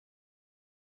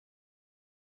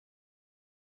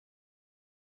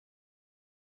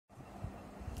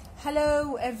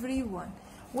Hello everyone,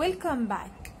 welcome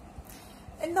back.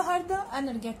 النهارده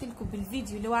انا رجعت لكم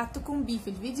بالفيديو اللي وعدتكم بيه في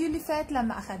الفيديو اللي فات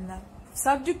لما اخدنا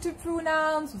subjective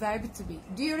pronouns, verb to be.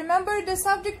 Do you remember the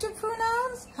subjective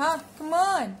pronouns? Come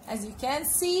on. As you can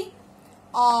see,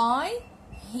 I,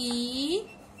 he,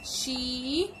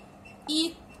 she,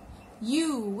 it,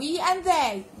 you, we and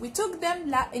they. We took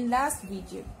them in last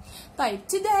video. طيب,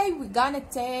 today we're gonna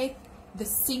take the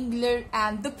singular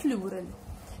and the plural.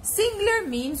 Singular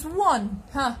means one.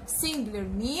 Singular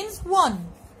means one.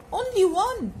 Only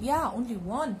one. Yeah, only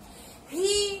one.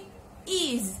 He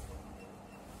is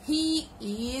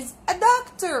a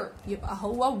doctor. يبقى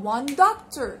هو one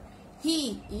doctor.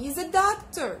 He is a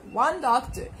doctor. One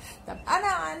doctor. طب أنا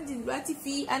عندي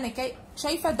دلوقتي أنا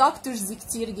شايفة doctors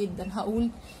كتير جدا.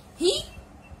 هقول he.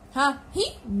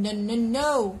 he.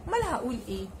 No. أمال هقول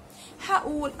إيه؟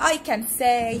 هقول I can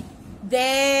say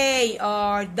they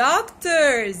are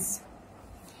doctors.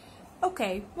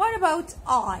 Okay, what about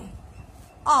I?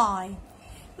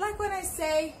 Like when I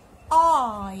say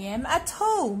I am at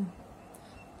home.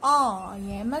 I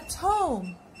am at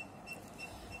home.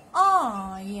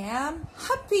 I am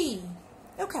happy.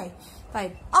 Okay,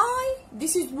 طيب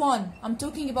this is one. I'm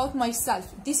talking about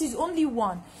myself. This is only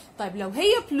one. طيب لو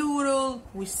هي plural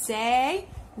we say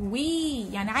we.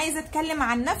 يعني عايزة أتكلم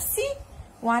عن نفسي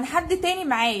وعن حد تاني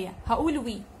معايا هقول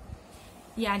we.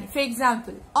 يعني for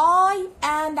example I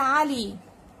and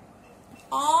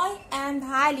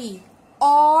Ali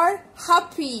are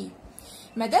happy.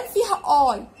 ما دام فيها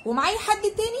I ومعايا حد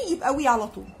تاني يبقى we على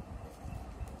طول.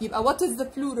 يبقى what is the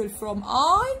plural from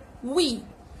I? We.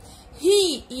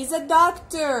 He is a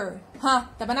doctor.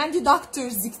 طب أنا عندي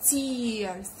doctors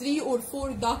كتير 3 or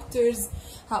 4 doctors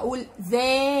هقول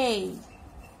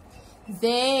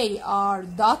they are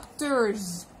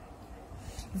doctors.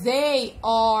 They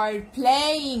are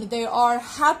playing. They are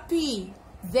happy.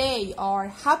 They are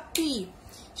happy.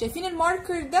 شايفين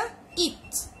الماركر ده؟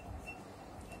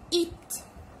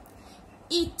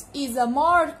 It is a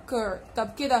marker.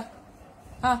 طب كده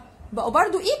بقوا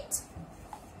برضو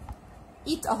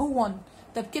it اهو one.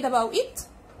 طب كده بقوا it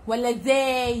ولا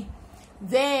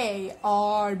they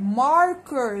are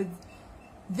markers.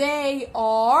 They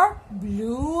are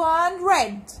blue and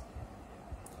red.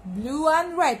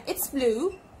 It's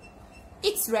blue.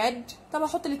 It's red. طب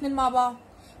احط الاتنين مع بعض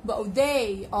بقوا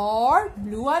they are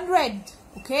blue and red.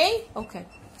 Okay.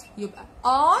 يبقى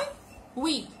I,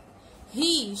 we,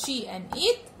 he, she and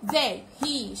it, they.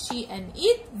 He, she and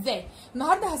it, they.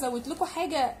 النهارده هزود لكم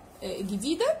حاجة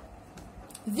جديدة.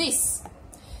 This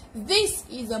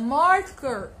is a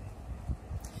marker.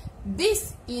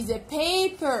 This is a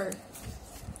paper.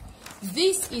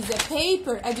 This is a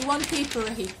paper. ادي one paper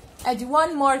اهي. ادي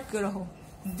one marker اهو.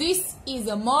 This is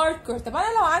a marker. طب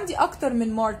انا لو عندي اكتر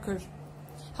من marker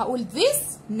هقول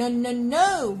this. No.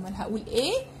 ما هقول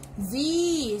ايه؟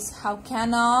 These. How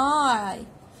can I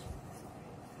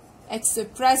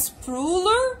express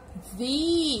plural?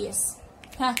 These.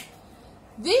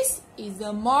 This is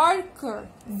a marker.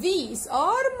 These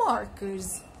are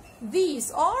markers.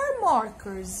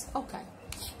 Okay.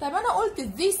 طيب أنا قلت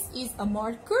this is a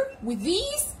marker with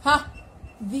these.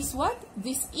 This what?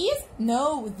 This is?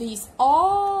 No, these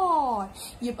are.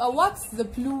 يبقى what's the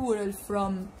plural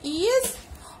from is?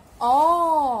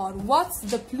 Are. What's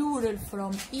the plural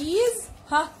from is?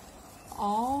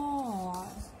 Are.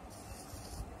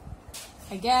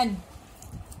 Again.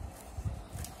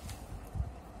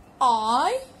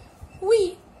 I,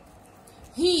 we,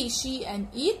 he, she and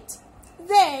it,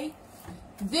 they,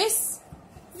 this,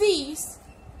 these,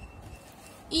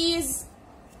 is,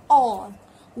 are.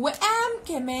 وام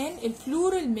كمان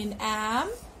البلورال من am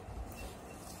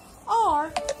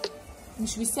are.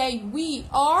 مش we say we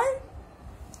are.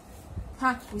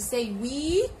 We say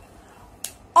we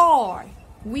are.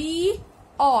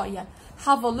 Yeah.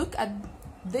 Have a look at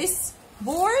this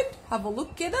board. Have a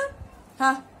look كده.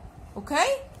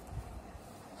 Okay.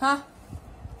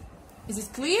 Is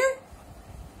it clear?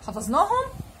 حفظناهم؟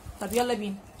 طب يلا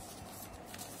بينا.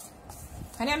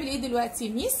 هنعمل ايه دلوقتي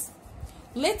يا ميس؟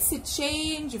 Let's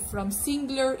change from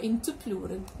singular into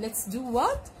plural. Let's do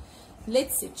what?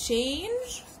 Let's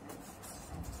change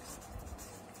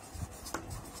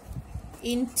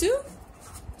into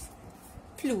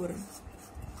plural.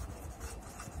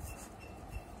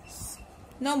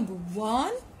 Number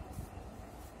 1,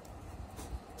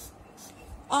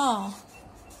 I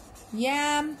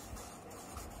am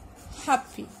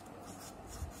happy.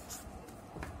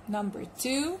 Number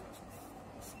 2,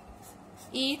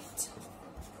 it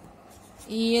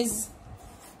is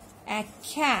a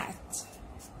cat.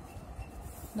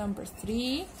 Number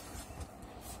 3,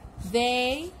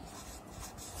 they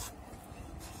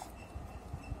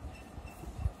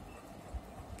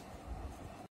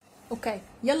اوكي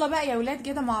يلا بقى يا ولاد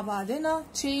كده مع بعضنا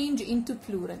change into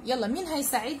plural. يلا مين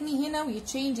هيساعدني هنا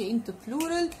change into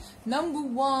plural؟ number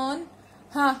one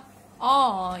ها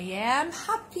I am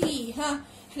happy. ها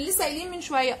احنا لسه قايلين من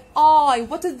شويه I.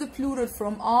 what is the plural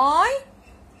from I؟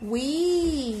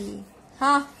 we.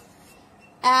 ها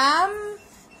am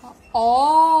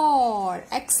are.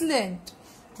 excellent.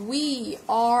 we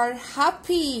are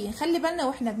happy. خلي بالنا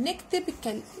واحنا بنكتب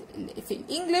في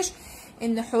الانجليش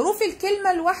ان حروف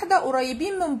الكلمة الواحدة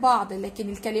قريبين من بعض، لكن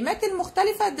الكلمات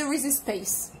المختلفة there is a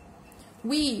space.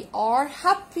 we are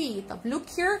happy. طب look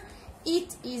here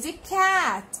it is a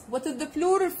cat. what is the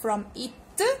plural from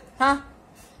it؟ ها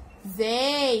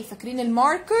they. فاكرين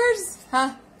الماركرز؟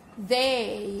 ها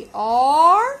they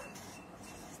are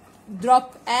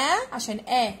drop a عشان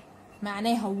a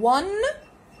معناها one.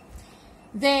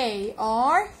 they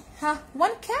are ها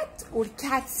one cat or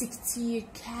cats كتير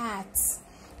cats.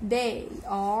 they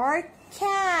are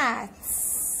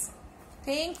cats.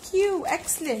 thank you.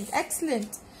 excellent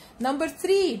excellent. number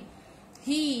three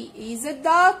he is a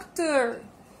doctor.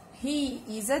 he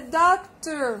is a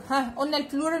doctor. ها قلنا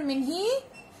البلورال من he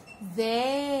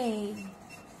they.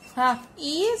 ها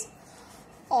is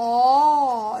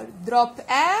are drop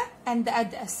a and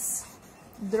add s.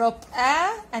 drop a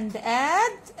and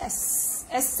add s.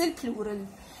 s البلورال.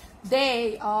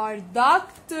 they are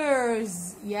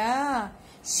doctors. yeah.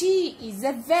 she is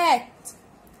a vet.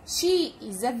 she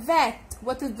is a vet.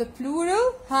 what is the plural؟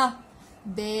 ها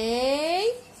they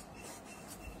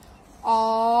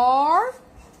are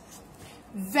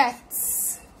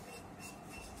vets.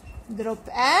 drop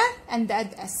a and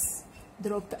add s.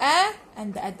 drop a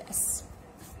and add s.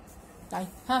 طيب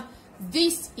ها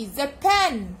this is a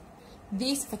pen.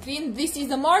 this فاكرين this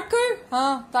is a marker؟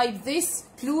 ها طيب this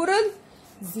plural.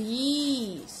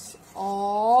 these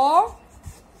are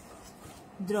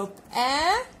drop a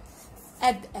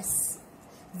add s.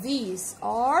 these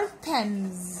are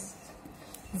pens.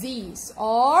 these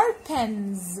are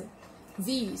pens.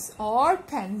 these are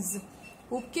pens.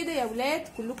 وبكده يا ولاد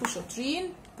كلكم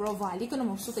شاطرين، برافو عليكم. انا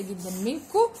مبسوطه جدا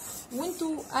منكم،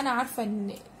 وانتوا انا عارفه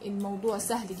ان الموضوع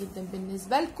سهل جدا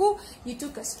بالنسبه لكم. you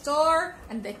took a star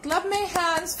and I clap my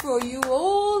hands for you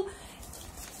all.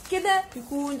 كده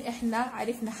يكون احنا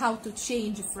عرفنا how to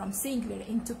change from singular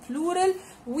into plural.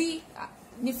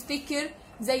 ونفتكر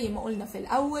زي ما قلنا في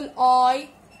الاول I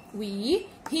we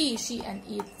he she and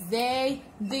it they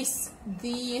this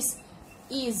these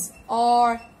is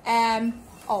are am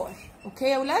are. اوكي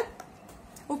يا ولاد؟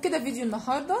 وبكده فيديو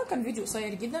النهارده كان فيديو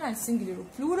قصير جدا عن السنجلر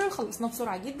والبلورال، خلصناه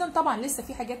بسرعه جدا. طبعا لسه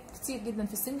في حاجات كتير جدا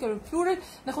في السنجلر والبلورال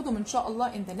ناخدهم ان شاء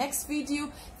الله in the next video.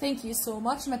 thank you so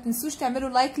much. ما تنسوش تعملوا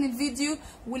لايك للفيديو،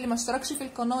 واللي ما اشتركش في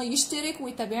القناه يشترك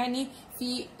ويتابعني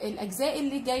في الاجزاء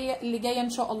اللي جايه ان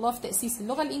شاء الله في تاسيس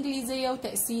اللغه الانجليزيه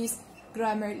وتاسيس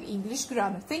جرامر الانجليش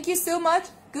جرامر. thank you so much.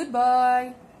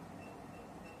 goodbye.